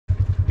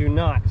Do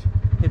not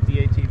hit the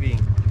ATV.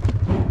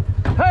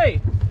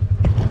 Hey!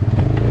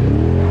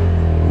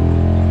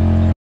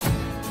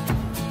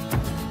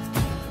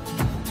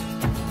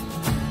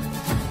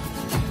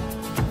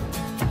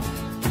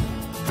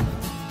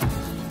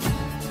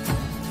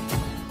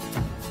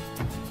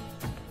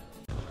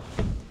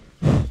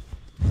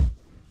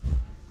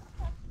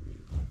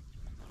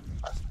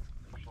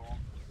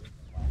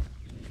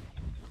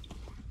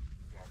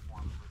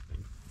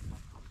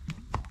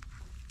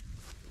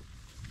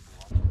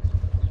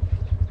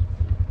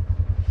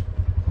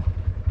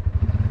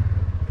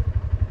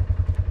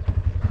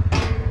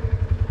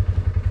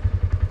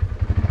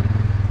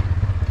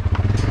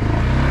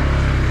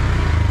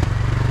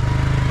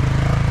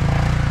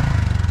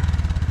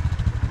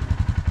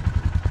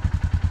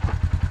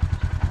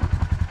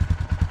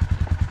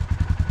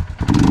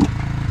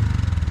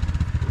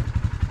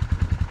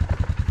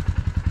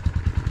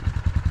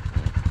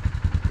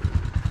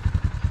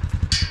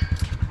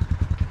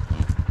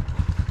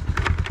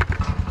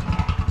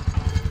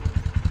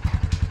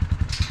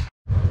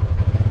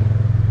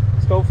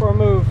 Go for a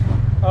move.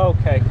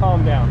 Okay,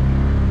 calm down.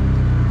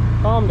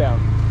 Calm down.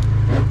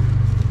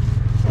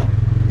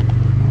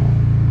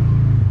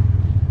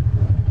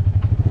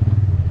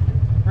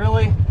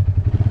 Really?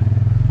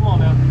 Come on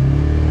now.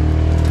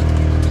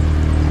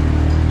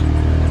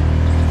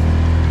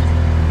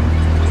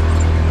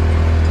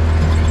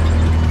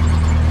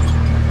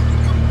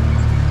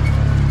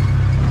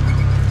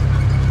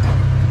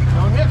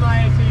 Don't hit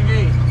my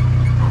ATV.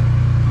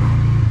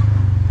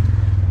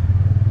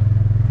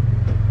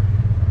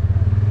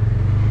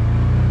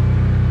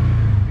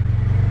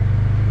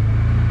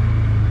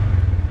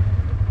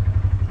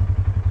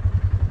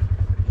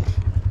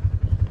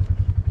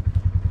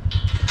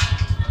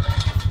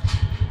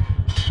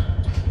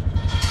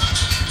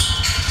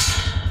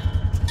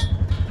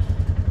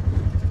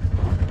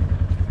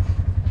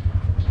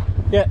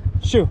 Yeah,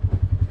 shoo.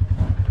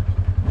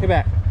 Get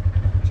back.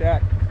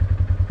 Jack.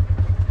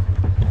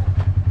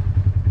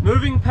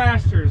 Moving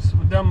Pastures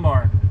with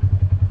Dunbar.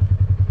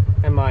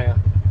 And Maya.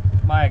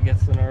 Maya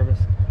gets the nervous.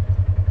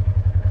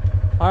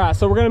 Alright,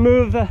 so we're going to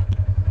move.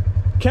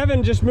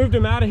 Kevin just moved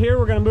him out of here.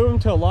 We're going to move him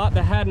to a lot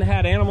that hadn't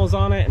had animals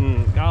on it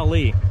in,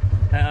 golly,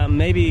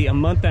 maybe a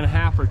month and a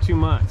half or 2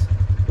 months.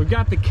 We've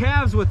got the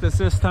calves with us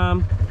this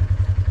time.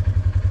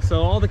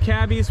 So all the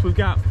cabbies, we've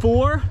got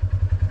 4.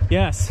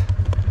 Yes.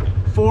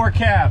 4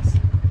 calves.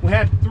 We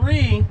had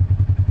 3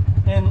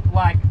 in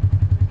like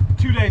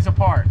 2 days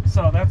apart,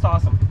 so that's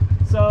awesome.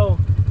 So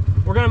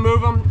we're gonna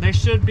move them. They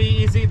should be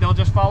easy. They'll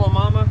just follow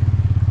mama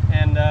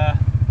and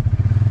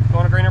go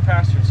on to greener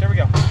pastures. Here we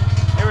go.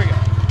 Here we go.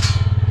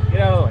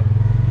 Get out of the way.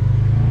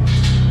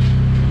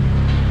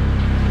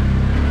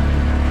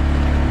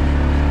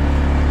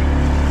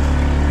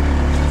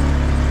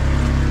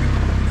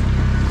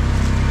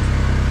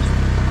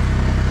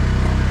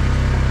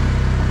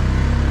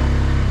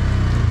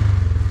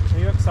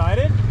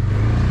 Excited?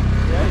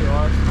 Yeah, you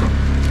are.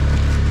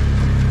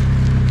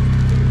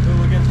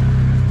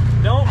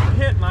 Hooligan. Don't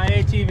hit my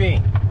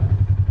ATV.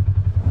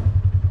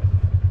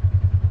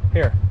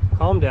 Here,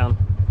 calm down.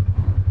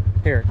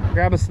 Here,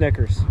 grab a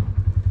Snickers.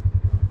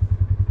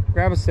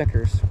 Grab a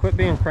Snickers. Quit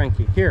being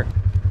cranky. Here.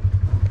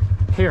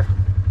 Here.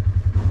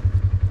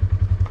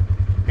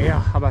 Yeah,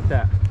 how about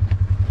that?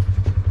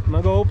 I'm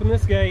gonna go open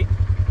this gate.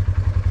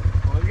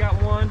 Only got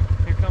one.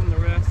 Here come the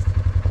rest.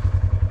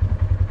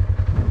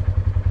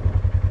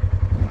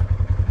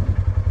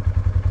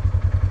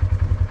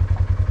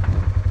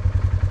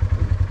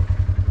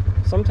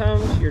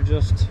 Sometimes you're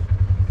just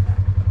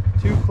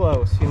too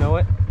close, you know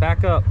what?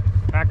 Back up,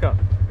 back up.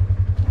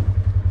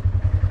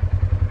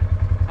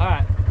 All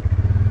right,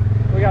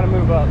 we gotta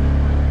move up.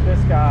 This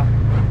guy,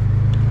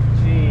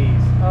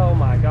 jeez, oh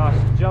my gosh,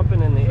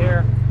 jumping in the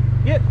air.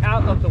 Get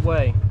out of the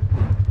way.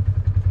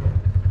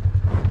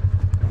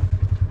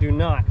 Do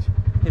not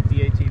hit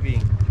the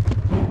ATV.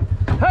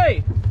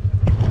 Hey!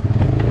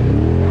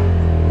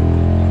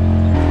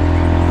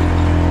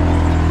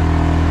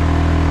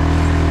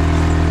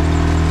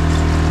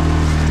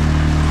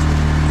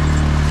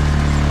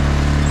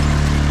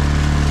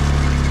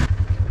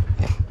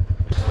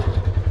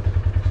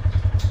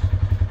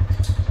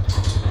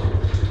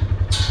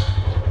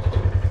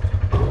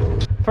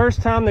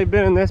 First time they've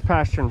been in this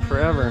pasture in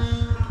forever.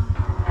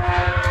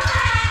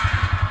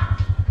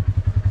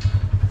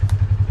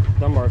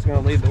 Dunbar's gonna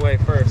lead the way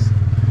first.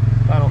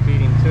 I don't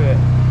beat him to it.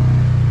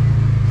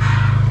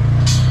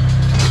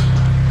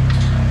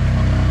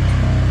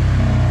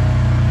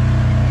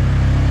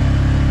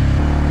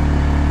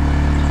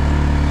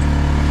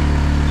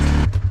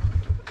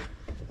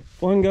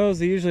 If one goes,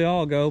 they usually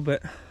all go,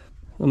 but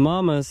the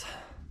mamas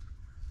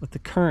with the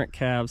current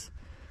calves,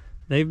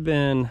 they've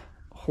been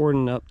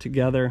hoarding up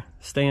together,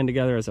 staying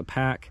together as a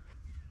pack.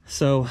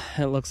 So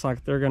it looks like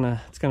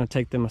it's gonna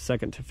take them a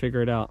second to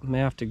figure it out. May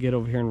have to get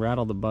over here and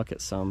rattle the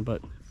bucket some,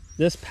 but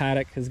this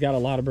paddock has got a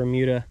lot of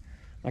Bermuda.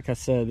 Like I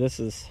said,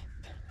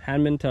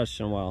 hadn't been touched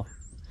in a while,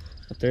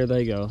 but there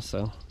they go.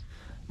 So I'm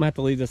gonna have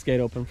to leave this gate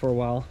open for a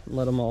while and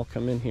let them all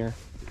come in here.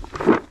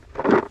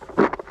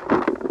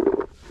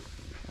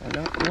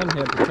 one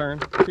head to turn,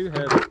 2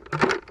 heads.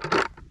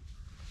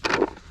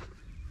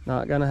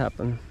 Not gonna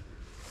happen.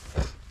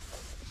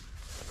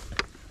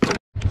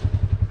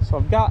 So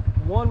I've got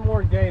one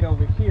more gate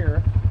over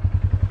here.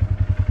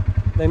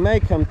 They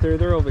may come through.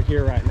 They're over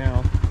here right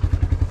now.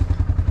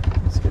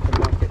 Let's get the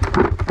bucket.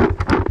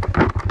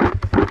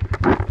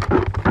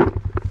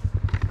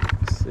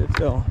 Let's see if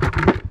they'll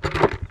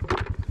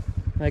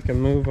make a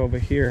move over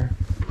here.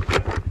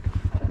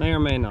 May or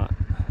may not.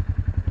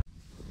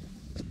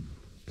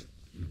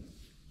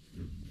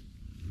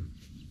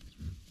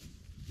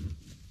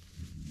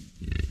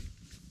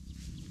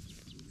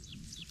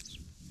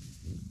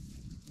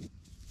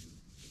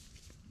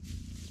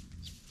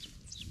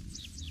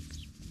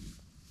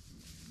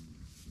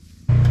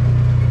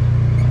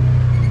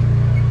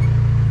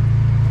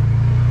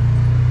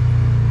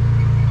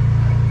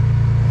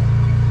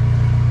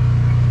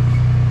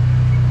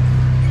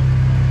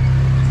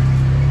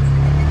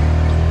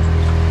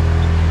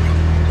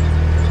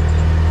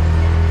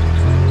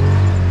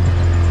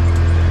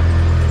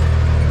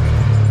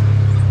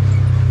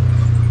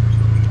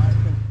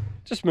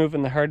 Just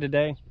moving the herd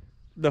today.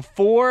 The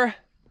 4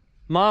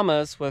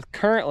 mamas with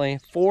currently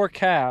 4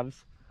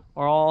 calves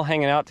are all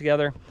hanging out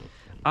together.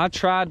 I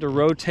tried to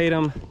rotate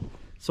them.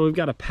 So we've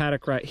got a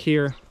paddock right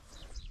here,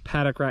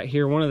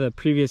 One of the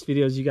previous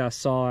videos you guys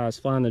saw, I was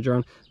flying the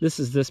drone. This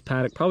is this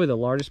paddock, probably the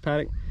largest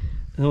paddock.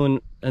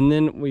 And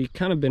then we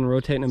kind of been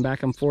rotating them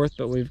back and forth,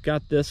 but we've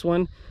got this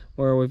one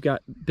where we've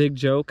got Big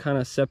Joe kind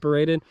of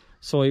separated.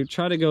 So we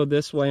try to go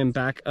this way and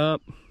back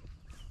up.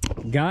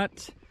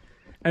 Got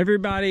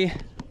everybody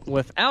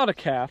without a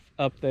calf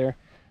up there,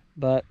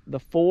 but the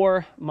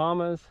 4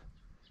 mamas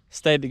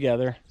stayed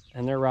together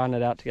and they're riding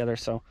it out together.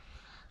 So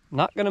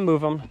not gonna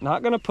move them,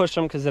 not gonna push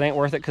them because it ain't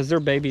worth it, because their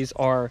babies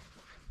are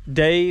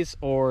days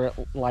or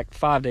like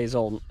 5 days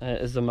old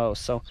is the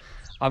most. So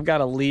I've got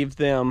to leave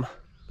them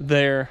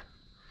there,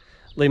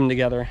 leave them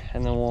together,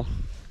 and then we'll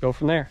go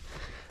from there.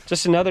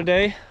 Just another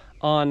day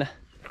on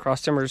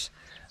Cross Timbers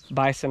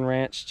Bison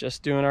Ranch,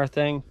 just doing our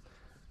thing,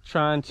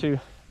 trying to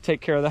take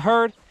care of the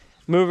herd,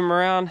 move them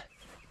around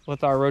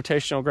with our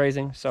rotational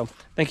grazing. So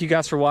thank you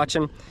guys for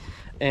watching,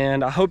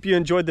 and I hope you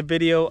enjoyed the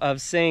video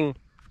of seeing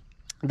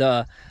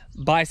the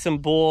bison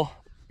bull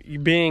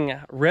being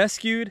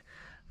rescued.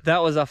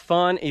 That was a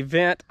fun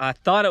event. I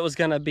thought it was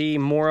going to be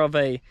more of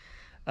a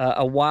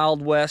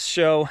Wild West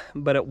show,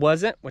 but it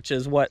wasn't, which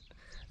is what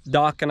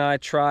Doc and I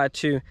try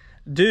to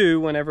do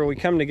whenever we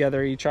come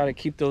together. You try to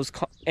keep those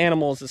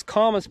animals as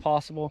calm as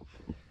possible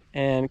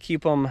and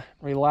keep them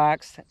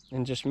relaxed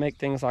and just make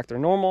things like they're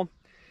normal.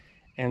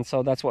 And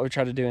so that's what we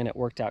try to do, and it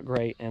worked out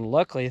great. And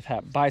luckily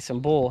that bison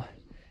bull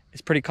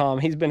is pretty calm.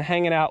 He's been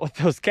hanging out with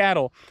those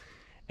cattle,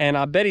 and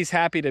I bet he's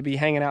happy to be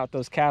hanging out with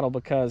those cattle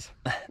because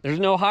there's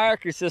no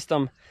hierarchy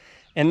system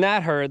in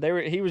that herd.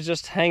 He was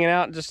just hanging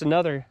out, just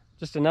another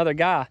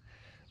guy.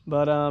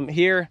 But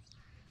here,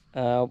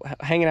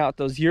 hanging out with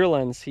those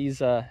yearlings,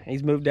 he's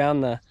moved down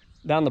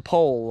the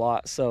pole a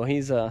lot, so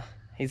he's at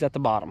the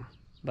bottom.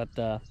 But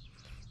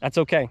that's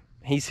okay.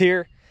 He's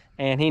here,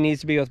 and he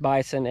needs to be with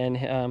bison,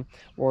 and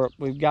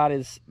we've got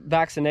his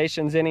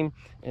vaccinations in him,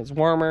 his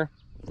wormer,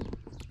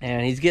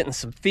 and he's getting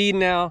some feed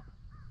now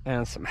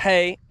and some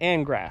hay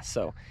and grass,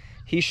 so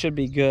he should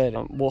be good.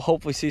 We'll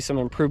hopefully see some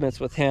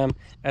improvements with him.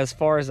 As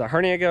far as the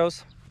hernia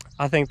goes,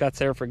 I think that's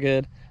there for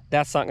good.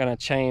 That's not going to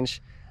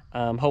change.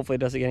 Hopefully it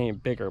doesn't get any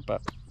bigger,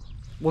 but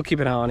we'll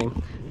keep an eye on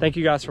him. Thank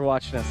you guys for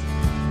watching us.